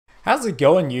How's it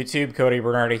going, YouTube? Cody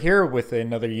Bernardi here with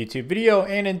another YouTube video,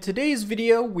 and in today's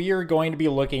video we are going to be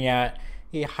looking at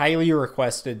a highly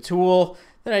requested tool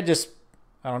that I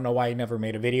don't know why I never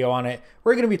made a video on it.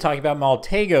 We're going to be talking about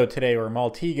Maltego today, or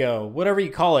Maltego, whatever you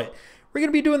call it. We're going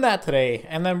to be doing that today,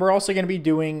 and then we're also going to be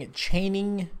doing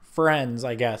chaining friends,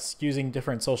 I guess, using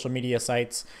different social media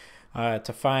sites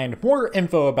to find more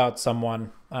info about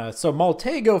someone. So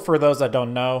Maltego, for those that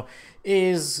don't know,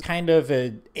 is kind of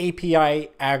an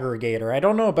API aggregator. I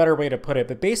don't know a better way to put it,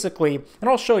 but basically, and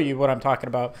I'll show you what I'm talking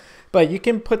about, but you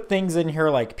can put things in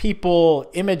here like people,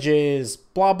 images,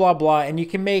 blah, blah, blah, and you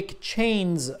can make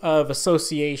chains of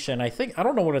association. I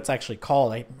don't know what it's actually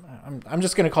called. I'm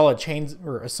just going to call it chains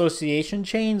or association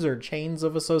chains or chains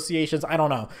of associations. I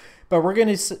don't know, but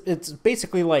it's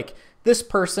basically like this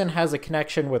person has a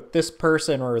connection with this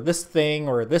person or this thing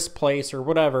or this place or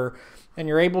whatever, and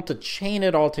you're able to chain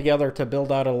it all together to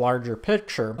build out a larger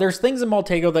picture. There's things in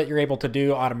Maltego that you're able to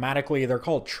do automatically. They're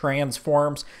called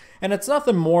transforms, and it's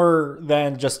nothing more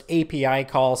than just API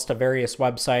calls to various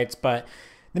websites, but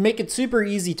they make it super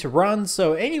easy to run.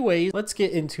 So anyways, let's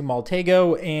get into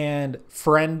Maltego and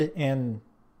friend and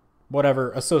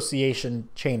whatever association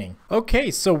chaining.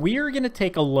 Okay, so we are going to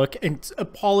take a look, and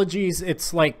apologies,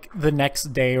 it's like the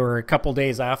next day or a couple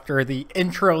days after the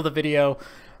intro of the video.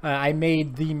 I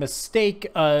made the mistake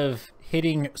of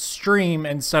hitting stream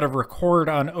instead of record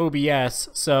on OBS,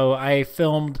 so I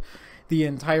filmed the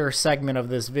entire segment of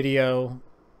this video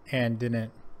and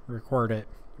didn't record it.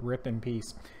 Rip in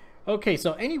peace. Okay,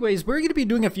 so anyways, we're going to be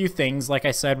doing a few things. Like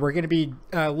I said, we're going to be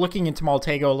looking into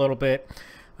Maltego a little bit.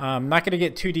 I'm not going to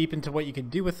get too deep into what you can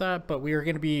do with that, but we are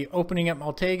going to be opening up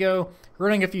Maltego,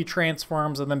 running a few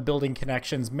transforms, and then building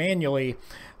connections manually.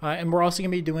 And we're also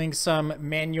going to be doing some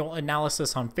manual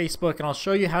analysis on Facebook, and I'll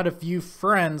show you how to view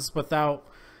friends without,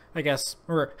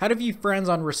 or how to view friends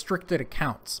on restricted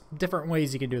accounts. Different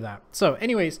ways you can do that. So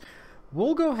anyways,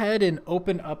 we'll go ahead and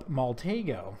open up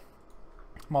Maltego.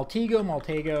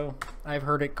 Maltego, I've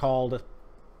heard it called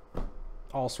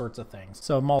all sorts of things.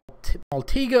 So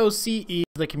Maltego CE,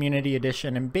 the community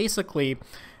edition, and basically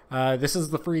this is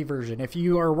the free version. If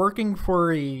you are working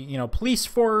for a police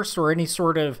force or any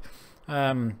sort of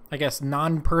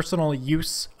non-personal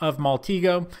use of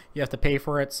Maltego, you have to pay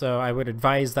for it. So I would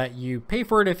advise that you pay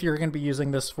for it if you're going to be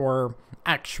using this for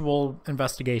actual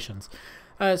investigations.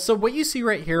 So what you see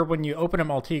right here when you open a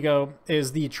Maltego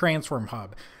is the transform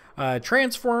hub.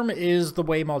 Transform is the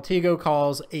way Maltego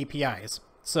calls APIs.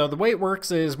 So the way it works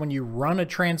is when you run a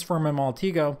transform in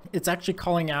Maltego, it's actually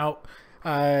calling out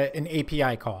an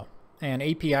API call. And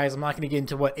APIs, I'm not going to get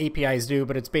into what APIs do,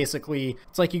 but it's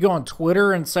like you go on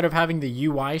Twitter, instead of having the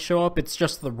UI show up, it's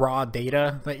just the raw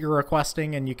data that you're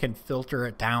requesting, and you can filter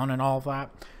it down and all of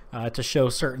that to show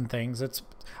certain things.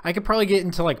 I could probably get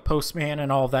into like Postman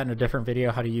and all of that in a different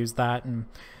video, how to use that, and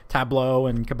Tableau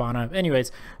and Kibana.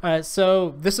 Anyways,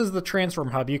 so this is the transform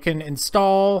hub. You can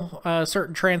install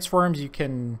certain transforms. You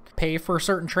can pay for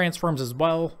certain transforms as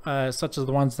well, such as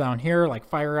the ones down here like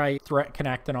FireEye, Threat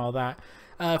Connect, and all that.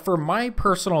 For my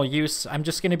personal use, I'm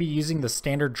just going to be using the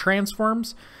standard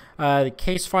transforms, the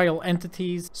case file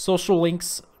entities, social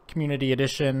links, community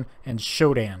edition, and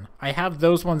Shodan. I have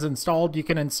those ones installed. You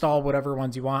can install whatever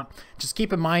ones you want. Just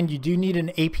keep in mind you do need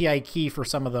an API key for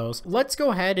some of those. Let's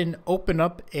go ahead and open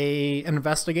up an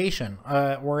investigation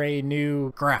or a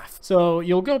new graph. So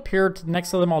you'll go up here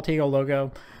next to the Maltego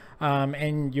logo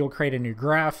and you'll create a new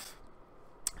graph.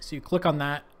 So you click on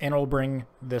that and it'll bring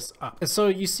this up. So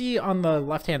you see on the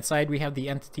left hand side we have the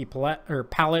entity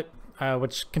palette,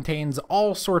 which contains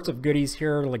all sorts of goodies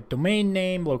here, like domain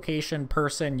name, location,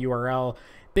 person, URL,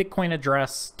 Bitcoin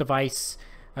address, device,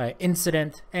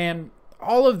 incident, and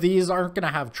all of these aren't going to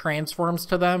have transforms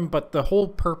to them, but the whole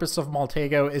purpose of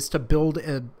Maltego is to build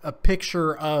a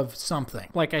picture of something.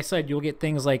 Like I said, you'll get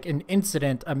things like an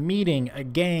incident, a meeting, a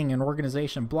gang, an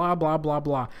organization, blah, blah, blah,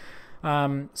 blah.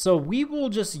 So we will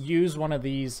just use one of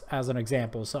these as an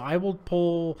example. So I will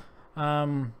pull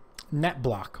net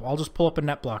block. I'll just pull up a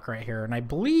net block right here, and I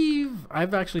believe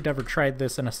I've actually never tried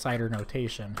this in a CIDR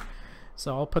notation,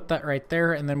 so I'll put that right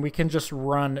there, and then we can just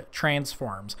run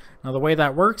transforms. Now the way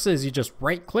that works is you just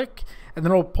right click and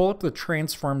then it'll pull up the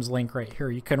transforms link right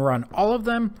here. You can run all of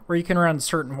them, or you can run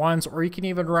certain ones, or you can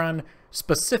even run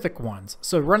specific ones.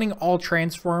 So running all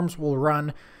transforms will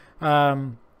run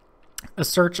a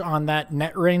search on that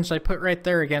net range I put right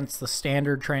there against the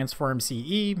standard transform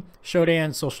CE,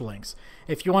 Shodan, social links.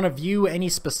 If you want to view any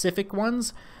specific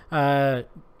ones or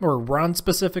run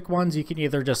specific ones, you can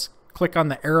either just click on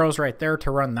the arrows right there to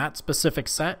run that specific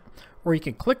set, or you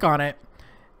can click on it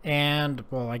And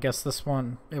well, I guess this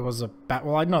one, it was a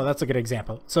well, I know that's a good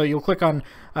example. So you'll click on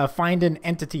find an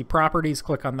entity properties,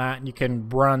 click on that, and you can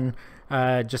run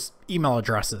just email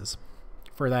addresses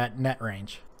for that net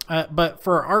range. But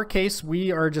for our case,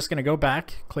 we are just going to go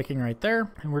back, clicking right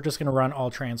there, and we're just going to run all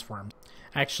transforms.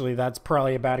 Actually, that's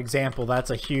probably a bad example. That's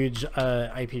a huge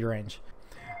IP range.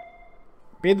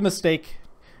 Made the mistake.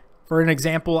 For an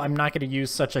example, I'm not going to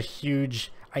use such a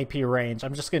huge IP range.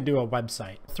 I'm just going to do a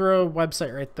website. Throw a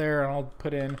website right there, and I'll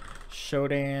put in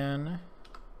shodan.io.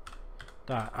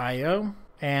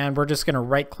 And we're just going to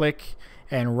right click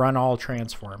and run all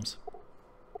transforms.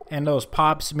 And those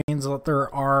pops means that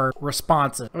there are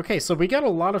responses. Okay, so we got a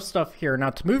lot of stuff here. Now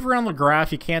to move around the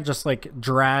graph, you can't just like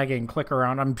drag and click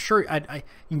around. I'm sure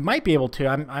you might be able to.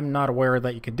 I'm not aware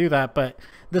that you could do that, but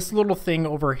this little thing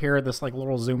over here, this like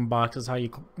little zoom box is how you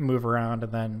move around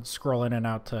and then scroll in and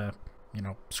out to, you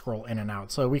know, scroll in and out.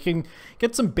 So we can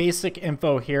get some basic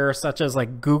info here, such as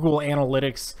like Google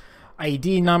Analytics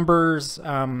ID numbers,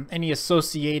 any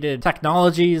associated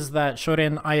technologies that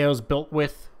Shodan.io is built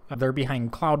with. They're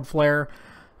behind Cloudflare.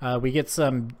 We get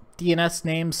some DNS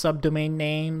names, subdomain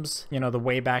names, you know, the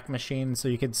Wayback Machine, so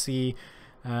you can see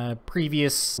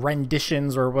previous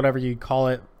renditions or whatever you call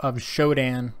it of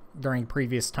Shodan during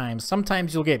previous times.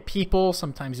 Sometimes you'll get people,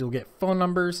 sometimes you'll get phone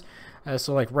numbers.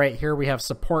 So like right here we have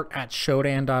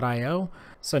support@shodan.io.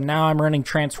 So now I'm running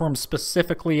transforms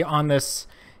specifically on this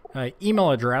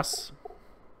email address.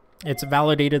 It's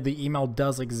validated the email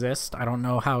does exist. I don't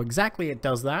know how exactly it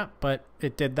does that, but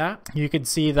it did that. You can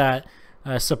see that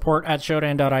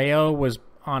support@shodan.io was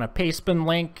on a pastebin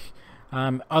link.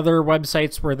 Other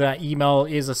websites where that email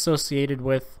is associated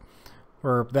with,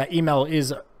 or that email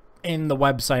is in the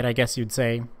website, I guess you'd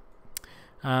say.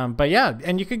 But yeah,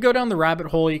 and you could go down the rabbit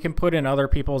hole. You can put in other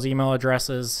people's email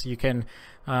addresses. You can,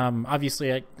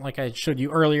 obviously, like I showed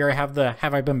you earlier, I have the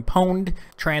have I been pwned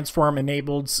transform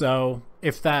enabled. So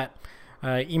if that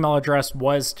email address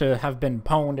was to have been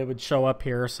pwned, it would show up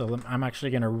here. So I'm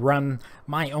actually going to run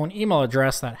my own email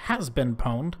address that has been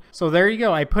pwned. So there you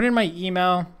go. I put in my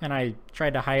email and I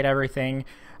tried to hide everything,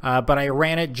 but I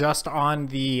ran it just on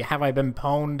the have I been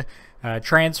pwned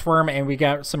transform, and we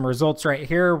got some results right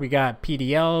here. We got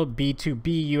PDL,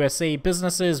 B2B USA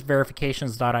businesses,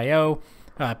 verifications.io,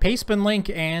 pastebin link,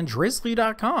 and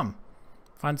drizzly.com.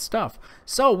 Fun stuff.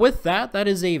 So with that, that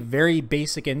is a very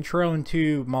basic intro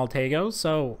into Maltego.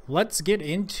 So let's get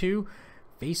into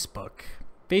Facebook.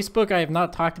 Facebook I have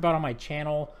not talked about on my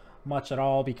channel much at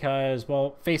all because,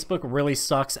 well, Facebook really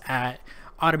sucks at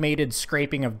automated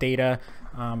scraping of data.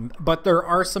 But there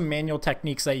are some manual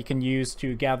techniques that you can use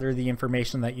to gather the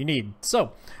information that you need.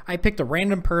 So I picked a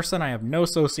random person. I have no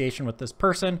association with this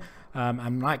person.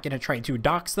 I'm not going to try to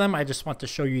dox them. I just want to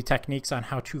show you techniques on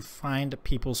how to find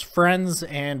people's friends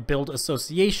and build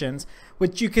associations,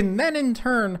 which you can then in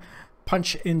turn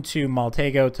punch into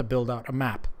Maltego to build out a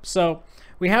map. So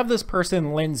we have this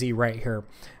person, Lindsay, right here.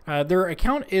 Their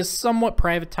account is somewhat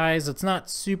privatized. It's not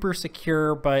super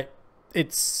secure, but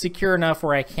it's secure enough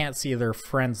where I can't see their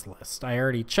friends list. I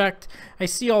already checked. I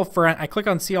click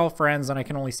on see all friends and I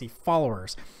can only see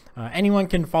followers. Anyone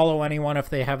can follow anyone if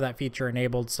they have that feature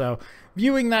enabled, so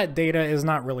viewing that data is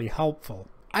not really helpful.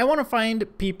 I want to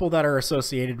find people that are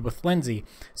associated with Lindsay.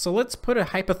 So let's put a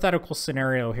hypothetical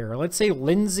scenario here. Let's say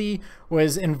Lindsay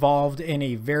was involved in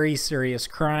a very serious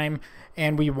crime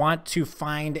and we want to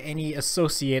find any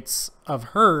associates of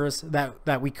hers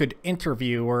that we could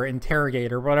interview or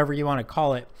interrogate or whatever you want to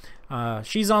call it.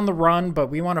 She's on the run, but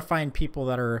we want to find people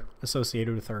that are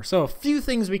associated with her. So a few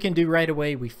things we can do right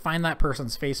away. We find that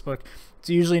person's Facebook. It's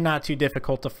usually not too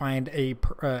difficult to find a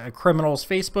criminal's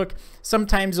Facebook.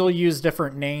 Sometimes they'll use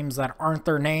different names that aren't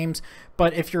their names,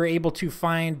 but if you're able to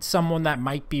find someone that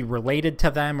might be related to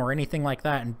them or anything like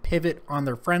that and pivot on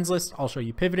their friends list, I'll show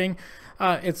you pivoting.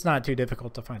 It's not too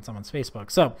difficult to find someone's Facebook.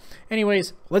 So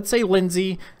anyways, let's say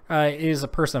Lindsay is a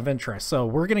person of interest. So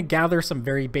we're going to gather some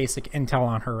very basic intel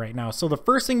on her right now. So the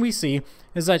first thing we see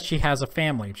is that she has a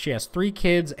family. She has 3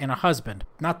 kids and a husband.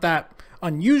 Not that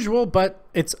unusual, but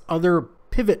it's other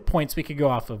pivot points we could go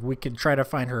off of. We could try to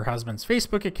find her husband's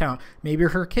Facebook account. Maybe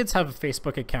her kids have a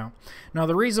Facebook account. Now,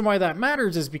 the reason why that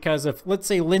matters is because if, let's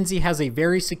say, Lindsay has a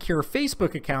very secure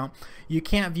Facebook account, you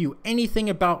can't view anything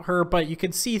about her, but you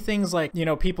can see things like, you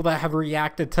know, people that have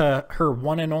reacted to her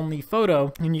one and only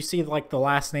photo, and you see like the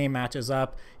last name matches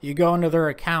up. You go into their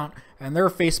account and their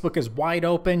Facebook is wide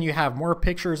open. You have more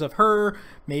pictures of her,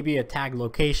 maybe a tag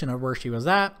location of where she was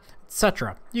at,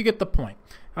 etc. You get the point.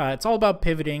 It's all about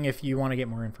pivoting if you want to get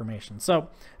more information. So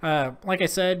like I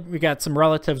said, we got some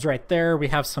relatives right there. We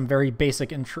have some very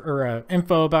basic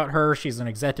info about her. She's an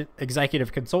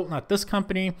executive consultant at this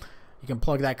company. You can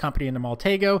plug that company into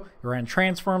Maltego. You ran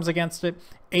transforms against it.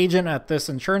 Agent at this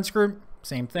insurance group,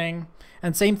 same thing.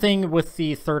 And same thing with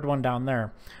the third one down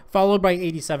there. Followed by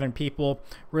 87 people.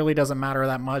 Really doesn't matter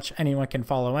that much. Anyone can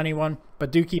follow anyone.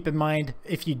 But do keep in mind,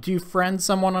 if you do friend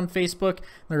someone on Facebook,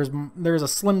 there's a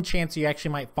slim chance you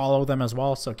actually might follow them as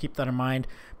well. So keep that in mind.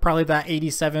 Probably that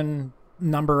 87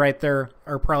 number right there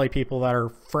are probably people that are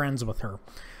friends with her.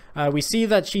 We see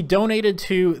that she donated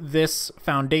to this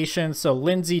foundation. So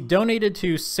Lindsay donated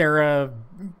to Sarah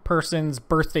person's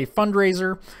birthday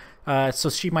fundraiser. So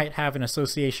she might have an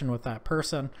association with that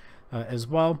person as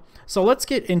well. So let's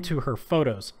get into her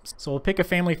photos. So we'll pick a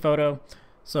family photo.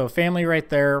 So family right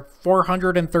there,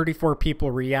 434 people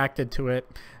reacted to it,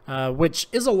 which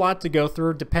is a lot to go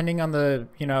through depending on the,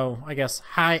 I guess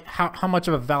how much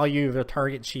of a value of a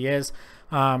target she is.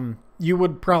 You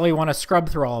would probably want to scrub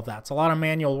through all of that. It's a lot of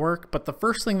manual work, but the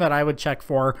first thing that I would check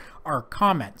for are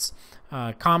comments.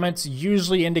 Comments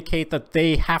usually indicate that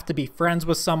they have to be friends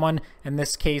with someone. In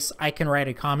this case, I can write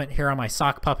a comment here on my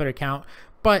Sock Puppet account,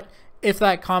 but if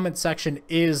that comment section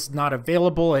is not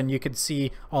available and you can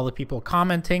see all the people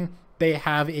commenting, they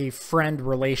have a friend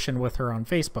relation with her on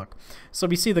Facebook. So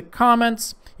we see the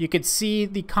comments, you could see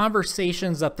the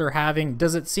conversations that they're having.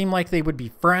 Does it seem like they would be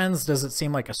friends? Does it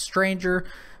seem like a stranger?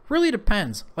 Really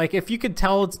depends. Like if you could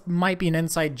tell it might be an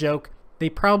inside joke, they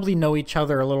probably know each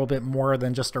other a little bit more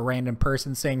than just a random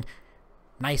person saying,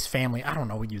 nice family. I don't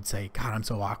know what you'd say. God, I'm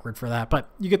so awkward for that, but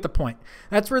you get the point.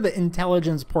 That's where the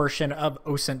intelligence portion of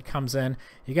OSINT comes in.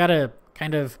 You got to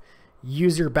kind of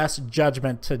use your best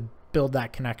judgment to build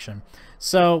that connection.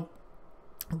 So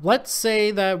let's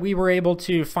say that we were able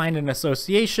to find an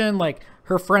association, like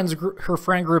her friend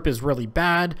group is really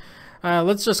bad.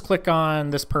 Let's just click on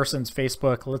this person's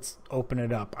Facebook. Let's open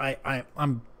it up.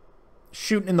 I'm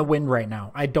shooting in the wind right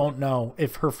now. I don't know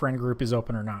if her friend group is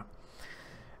open or not.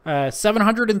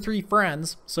 703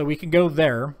 friends, so we can go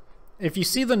there. If you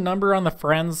see the number on the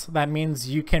friends, that means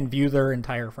you can view their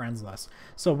entire friends list.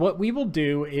 So what we will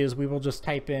do is we will just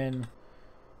type in,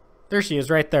 there she is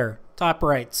right there, top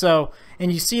right. So,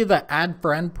 and you see the add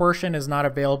friend portion is not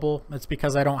available. It's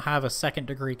because I don't have a second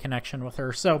degree connection with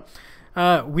her. So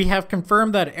we have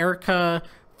confirmed that Erica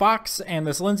Fox and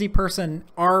this Lindsay person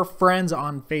are friends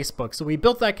on Facebook. So we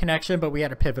built that connection, but we had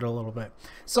to pivot a little bit.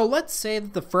 So let's say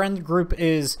that the friend group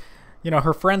is,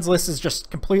 her friends list is just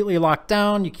completely locked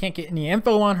down. You can't get any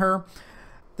info on her.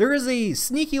 There is a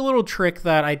sneaky little trick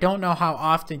that I don't know how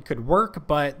often could work,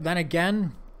 but then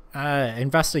again,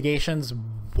 investigations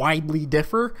widely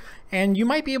differ, and you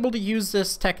might be able to use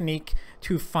this technique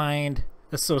to find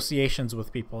associations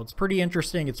with people. It's pretty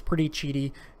interesting. It's pretty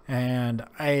cheaty. And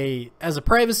as a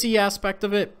privacy aspect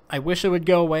of it, I wish it would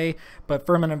go away, but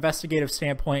from an investigative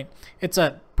standpoint, it's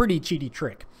a pretty cheaty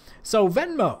trick. So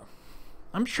Venmo,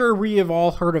 I'm sure we have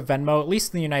all heard of Venmo, at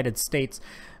least in the United States.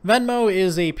 Venmo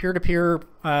is a peer-to-peer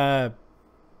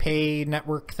pay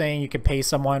network thing. You can pay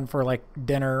someone for like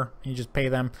dinner, you just pay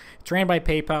them. It's ran by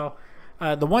PayPal.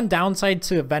 The one downside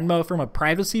to Venmo from a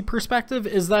privacy perspective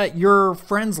is that your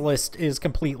friends list is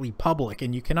completely public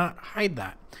and you cannot hide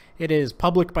that. It is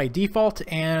public by default,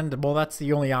 and well, that's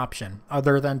the only option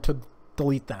other than to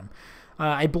delete them.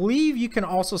 I believe you can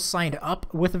also sign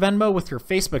up with Venmo with your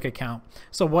Facebook account.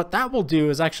 So what that will do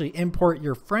is actually import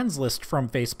your friends list from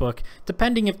Facebook,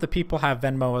 depending if the people have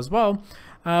Venmo as well.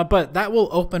 But that will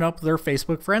open up their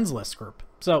Facebook friends list group.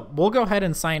 So we'll go ahead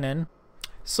and sign in.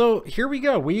 So here we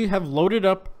go. We have loaded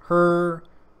up her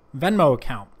Venmo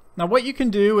account. Now what you can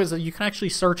do is that you can actually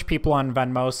search people on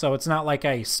Venmo, so it's not like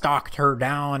I stalked her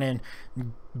down and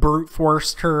brute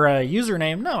forced her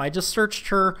username. No, I just searched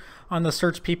her on the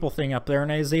search people thing up there,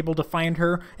 and I was able to find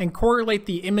her and correlate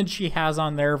the image she has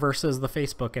on there versus the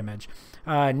Facebook image.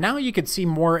 Now you could see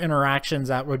more interactions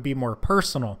that would be more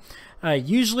personal.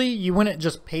 Usually you wouldn't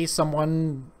just pay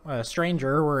someone, a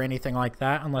stranger or anything like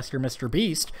that, unless you're Mr.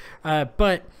 Beast,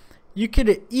 but you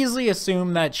could easily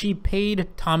assume that she paid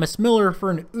Thomas Miller for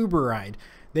an Uber ride.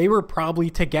 They were probably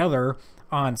together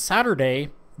on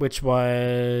Saturday, which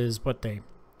was what day?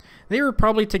 They were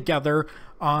probably together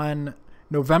on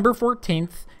November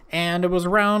 14th, and it was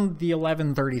around the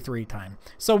 11:33 time.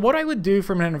 So what I would do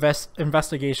from an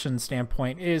investigation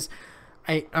standpoint is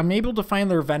I'm able to find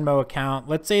their Venmo account.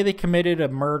 Let's say they committed a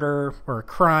murder or a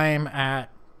crime at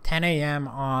 10 a.m.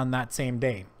 on that same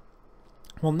day.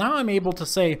 Well, now I'm able to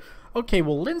say, okay,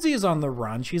 well, Lindsay is on the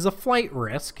run. She's a flight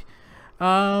risk.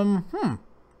 Let's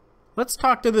let's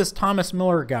talk to this Thomas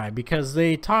Miller guy, because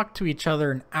they talked to each other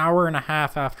an hour and a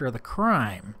half after the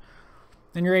crime.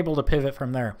 And you're able to pivot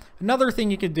from there. Another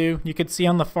thing you could do, you could see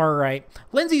on the far right,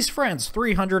 Lindsay's friends,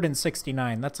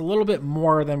 369. That's a little bit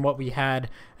more than what we had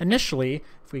initially.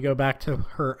 If we go back to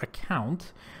her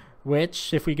account,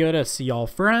 which if we go to see all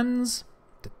friends,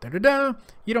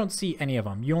 you don't see any of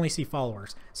them. You only see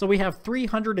followers. So we have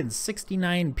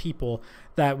 369 people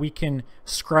that we can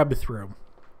scrub through.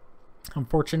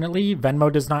 Unfortunately,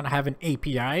 Venmo does not have an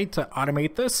API to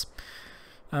automate this.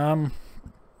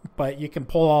 But you can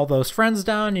pull all those friends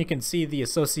down. You can see the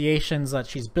associations that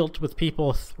she's built with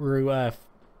people through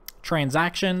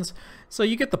transactions. So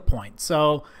you get the point.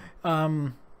 So,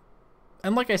 and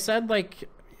like I said, like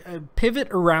pivot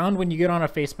around when you get on a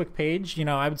Facebook page. You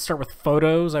know, I would start with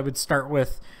photos. I would start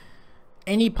with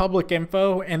any public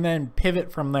info and then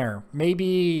pivot from there.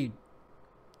 Maybe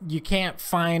you can't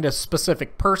find a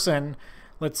specific person.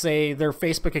 Let's say their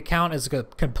Facebook account is a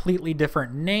completely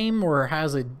different name or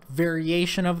has a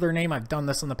variation of their name. I've done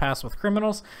this in the past with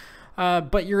criminals.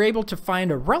 But you're able to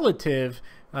find a relative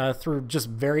through just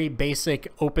very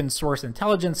basic open source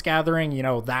intelligence gathering. You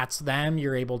know, that's them.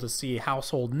 You're able to see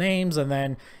household names, and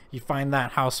then you find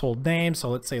that household name. So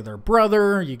let's say their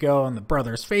brother. You go on the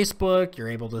brother's Facebook. You're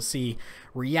able to see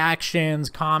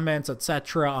reactions, comments,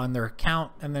 etc. on their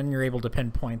account, and then you're able to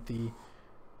pinpoint the...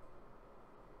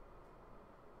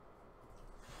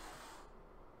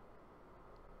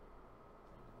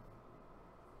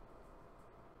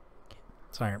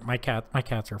 Sorry, my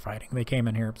cats are fighting. They came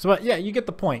in here. So, but yeah, you get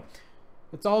the point.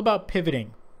 It's all about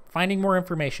pivoting, finding more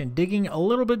information, digging a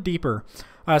little bit deeper.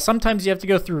 Sometimes you have to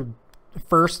go through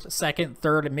first, second,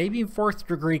 third, and maybe fourth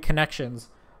degree connections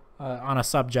on a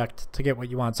subject to get what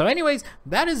you want. So anyways,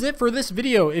 that is it for this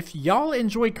video. If y'all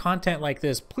enjoy content like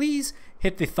this, please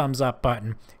hit the thumbs up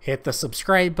button, hit the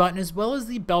subscribe button, as well as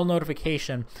the bell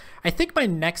notification. I think my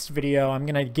next video, I'm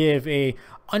going to give a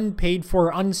unpaid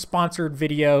for, unsponsored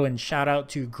video and shout out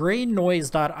to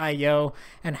graynoise.io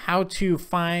and how to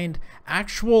find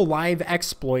actual live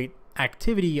exploit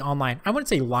activity online. I wouldn't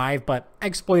say live, but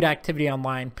exploit activity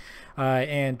online,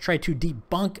 and try to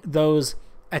debunk those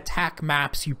attack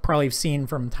maps you probably have seen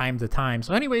from time to time.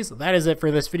 So anyways, that is it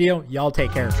for this video. Y'all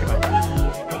take care.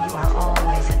 Goodbye.